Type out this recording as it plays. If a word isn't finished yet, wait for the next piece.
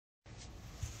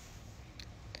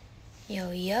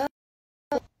Yo, yo.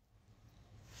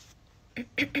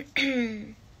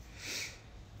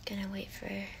 Gonna wait for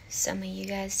some of you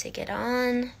guys to get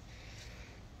on.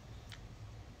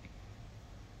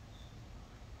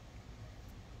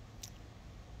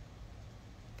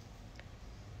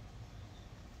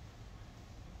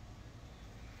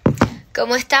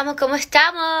 ¿Cómo estamos? ¿Cómo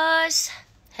estamos?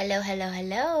 Hello, hello,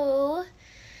 hello.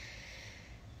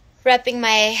 Repping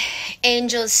my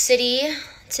Angel City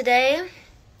today.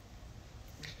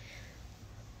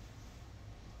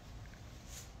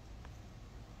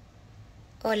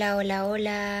 Hola, hola,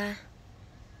 hola.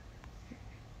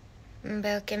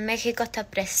 Veo que México está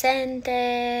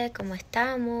presente. ¿Cómo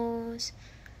estamos?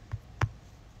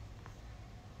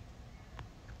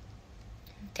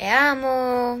 Te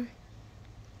amo.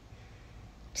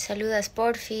 Saludas,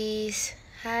 porfis.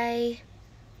 Hi.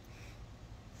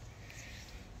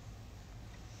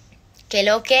 ¿Qué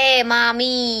lo que,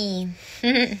 mami?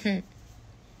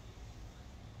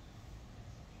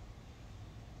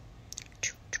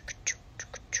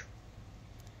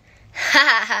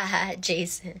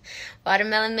 Jason.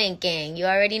 Watermelon Mint Gang. You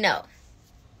already know.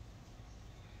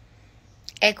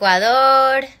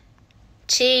 Ecuador,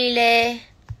 Chile,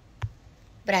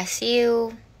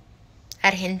 Brasil,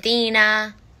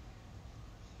 Argentina,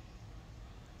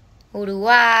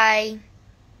 Uruguay.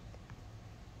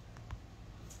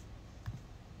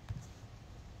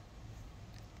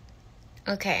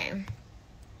 Okay.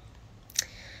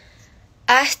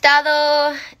 Ha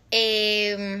estado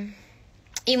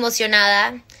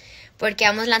emocionada porque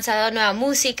hemos lanzado nueva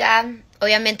música.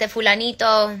 Obviamente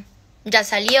Fulanito ya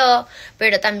salió,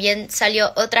 pero también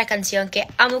salió otra canción que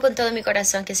amo con todo mi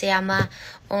corazón que se llama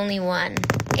Only One.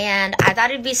 And I thought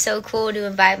it'd be so cool to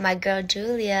invite my girl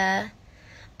Julia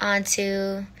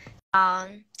onto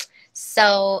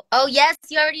so, oh yes,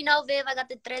 you already know, Viv, I got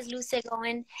the Tres Luces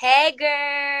going. Hey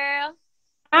girl.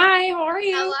 Hi, how are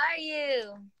you? How are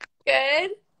you?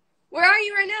 Good. Where are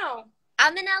you right now?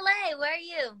 I'm in LA. Where are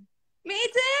you? Me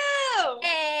too.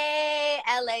 Hey,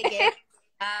 LA girl.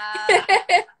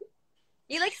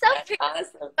 You look so That's pretty.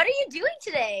 awesome. What are you doing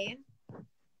today?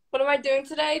 What am I doing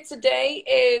today? Today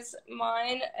is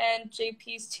mine and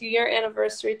JP's 2-year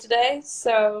anniversary today.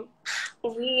 So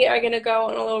we are going to go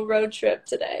on a little road trip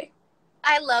today.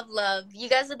 I love. You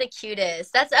guys are the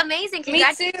cutest. That's amazing. Me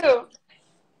too.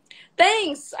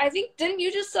 Thanks. I think, didn't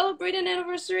you just celebrate an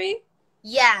anniversary?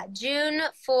 Yeah, June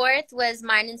 4th was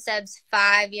mine and Seb's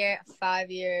 5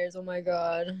 years. Oh my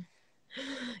God.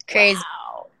 Crazy.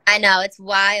 Wow. I know, it's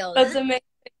wild. That's amazing.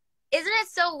 Isn't it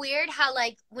so weird how,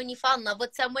 like, when you fall in love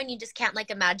with someone, you just can't,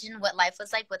 like, imagine what life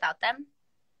was like without them?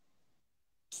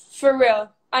 For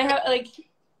real. I have, like,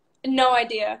 no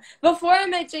idea. Before I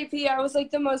met JP, I was,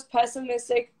 like, the most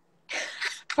pessimistic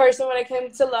person when it came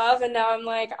to love, and now I'm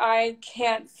like, I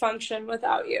can't function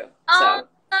without you. Oh,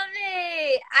 love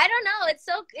it. I don't know. It's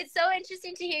so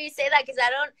interesting to hear you say that because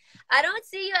I don't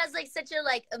see you as like such a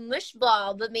mush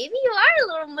ball, but maybe you are a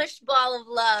little mush ball of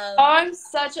love. Oh,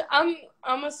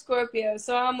 I'm a Scorpio,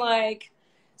 so I'm like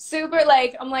super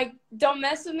like I'm like don't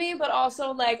mess with me, but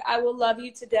also like I will love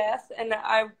you to death, and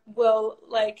I will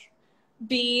like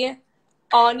be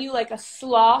on you like a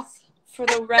sloth for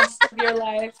the rest of your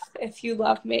life if you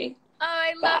love me. Oh,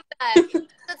 I love that. So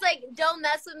it's like, don't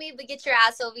mess with me, but get your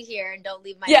ass over here and don't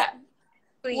leave my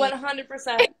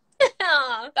 100%.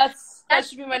 That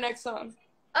should be my next song.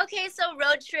 Okay, so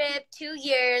road trip, 2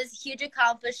 years, huge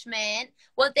accomplishment.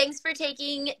 Well, thanks for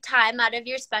taking time out of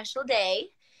your special day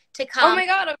to come. Oh my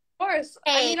God, of course.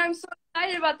 Hey. I mean, I'm so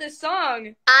excited about this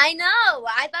song. I know.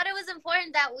 I thought it was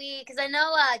important that because I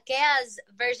know Kea's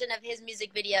version of his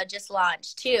music video just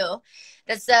launched too.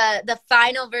 That's the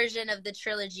final version of the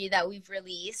trilogy that we've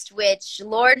released, which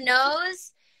Lord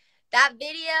knows that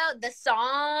video, the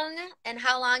song, and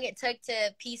how long it took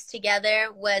to piece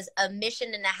together was a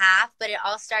mission and a half, but it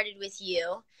all started with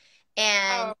you.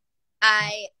 And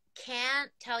I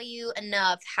can't tell you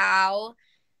enough how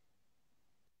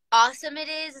awesome it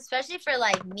is, especially for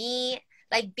like me,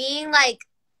 like being like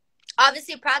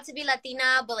obviously proud to be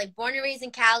Latina, but like born and raised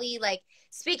in Cali, like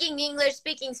speaking English,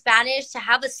 speaking Spanish, to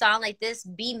have a song like this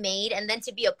be made and then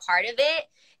to be a part of it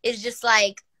is just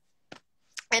like,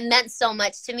 it meant so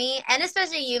much to me. And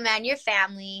especially you, man, your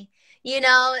family, you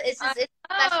know, it's a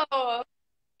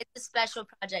special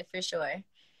project for sure.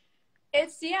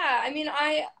 I mean,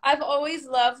 I've always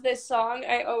loved this song.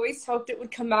 I always hoped it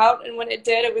would come out, and when it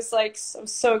did, it was like I'm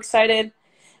so excited.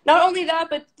 Not only that,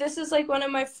 but this is like one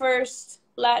of my first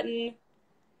Latin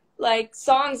like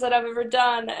songs that I've ever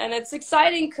done, and it's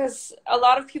exciting because a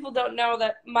lot of people don't know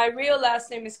that my real last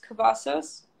name is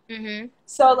Cavazos. Mm-hmm.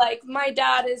 So, like, my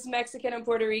dad is Mexican and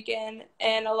Puerto Rican,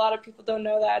 and a lot of people don't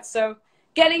know that. So,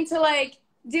 getting to, like,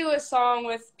 do a song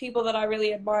with people that I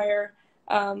really admire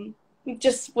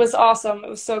just was awesome. It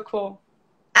was so cool.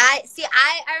 I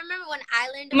remember when I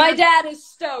learned My about. dad is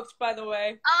stoked, by the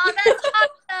way. Oh, that's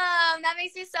awesome. That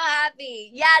makes me so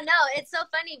happy. Yeah, no, it's so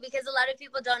funny because a lot of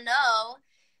people don't know.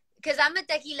 Because I'm a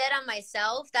tequilera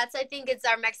myself. That's, I think, it's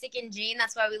our Mexican gene.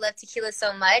 That's why we love tequila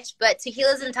so much. But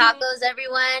tequilas and tacos,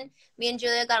 everyone. Me and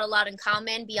Julia got a lot in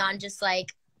common beyond just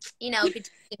like, good taste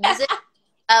in music.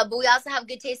 But we also have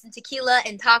good taste in tequila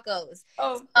and tacos.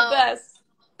 Oh, So, the best.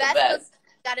 The best.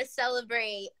 Got to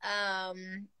celebrate.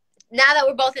 Now that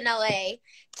we're both in LA,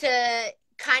 to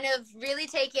kind of really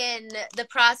take in the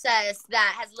process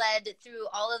that has led through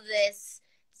all of this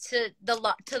to the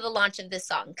launch of this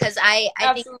song, because I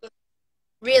think it's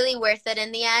really worth it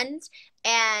in the end,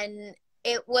 and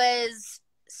it was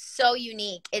so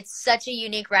unique. It's such a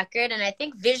unique record, and I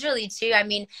think visually too. I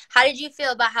mean, how did you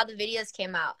feel about how the videos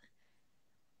came out?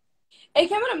 It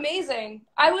came out amazing.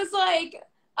 I was like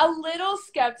a little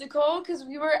skeptical because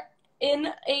we were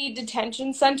in a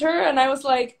detention center, and I was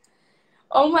like,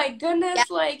 oh my goodness,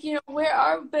 Yeah. like, where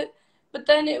are, but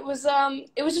then it was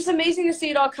just amazing to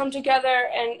see it all come together,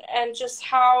 and just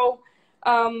how,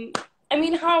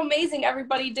 how amazing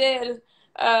everybody did.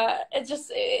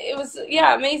 It was,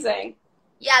 yeah, amazing.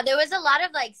 Yeah, there was a lot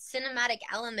of like cinematic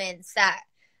elements that,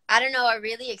 I don't know, are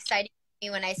really exciting to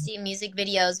me when I see music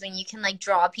videos, when you can like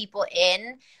draw people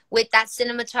in with that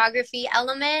cinematography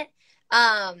element.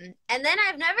 And then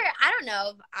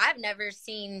I've never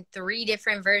seen 3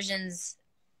 different versions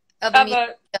of a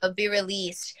music video be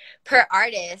released per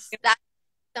artist. That's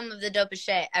some of the dopest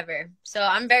shit ever. So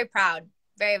I'm very proud.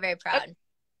 Very, very proud.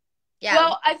 Yeah.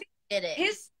 Well, I think did it.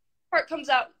 His part comes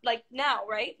out like now,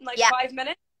 right? In like 5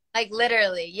 minutes? Like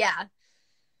literally, yeah.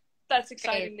 That's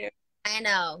exciting news. I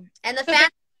know. And the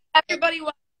fans, everybody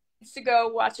needs to go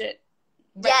watch it.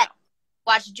 Yeah.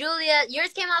 Watch Julia.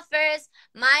 Yours came out first.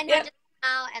 Mine had just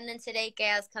come out, and then today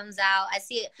Chaos comes out. I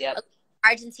see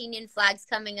Argentinian flags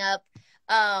coming up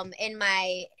in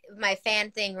my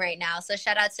fan thing right now. So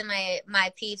shout out to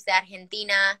my peeps at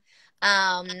Argentina.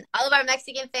 All of our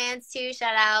Mexican fans too,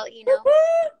 shout out,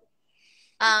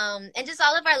 and just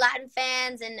all of our Latin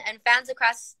fans and fans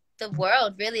across the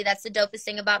world. Really, that's the dopest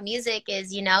thing about music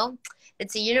is,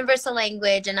 it's a universal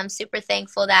language, and I'm super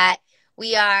thankful that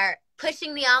we are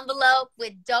pushing the envelope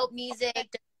with dope music,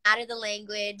 doesn't matter the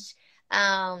language.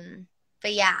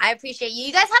 But yeah, I appreciate you.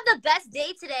 You guys have the best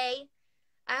day today.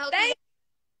 I hope you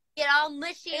get all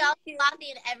mushy, all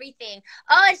sloppy and everything.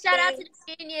 Oh, and shout out to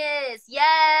the genius.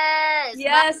 Yes.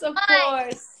 Yes, of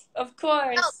course. Of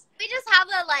course. No, we just have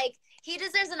he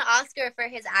deserves an Oscar for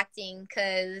his acting,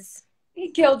 because he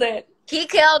killed it. He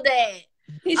killed it.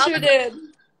 He sure did.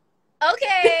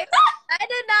 Okay. I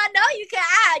did not know you could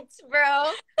act,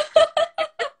 bro.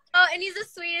 Oh, and he's the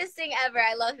sweetest thing ever.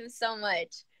 I love him so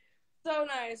much. So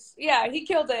nice. Yeah, he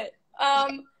killed it.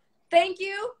 Thank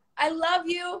you. I love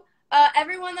you.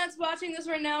 Everyone that's watching this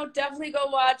right now, definitely go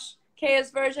watch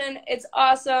Kaya's version. It's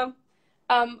awesome.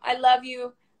 I love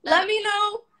you. Let me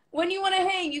know when you want to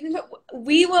hang. You can.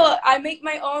 I make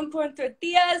my own corn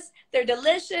tortillas. They're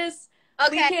delicious.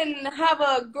 Okay. We can have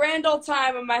a grand old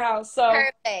time in my house. So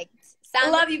perfect. I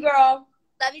love you, girl.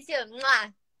 Love you too.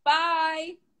 Mwah.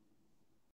 Bye.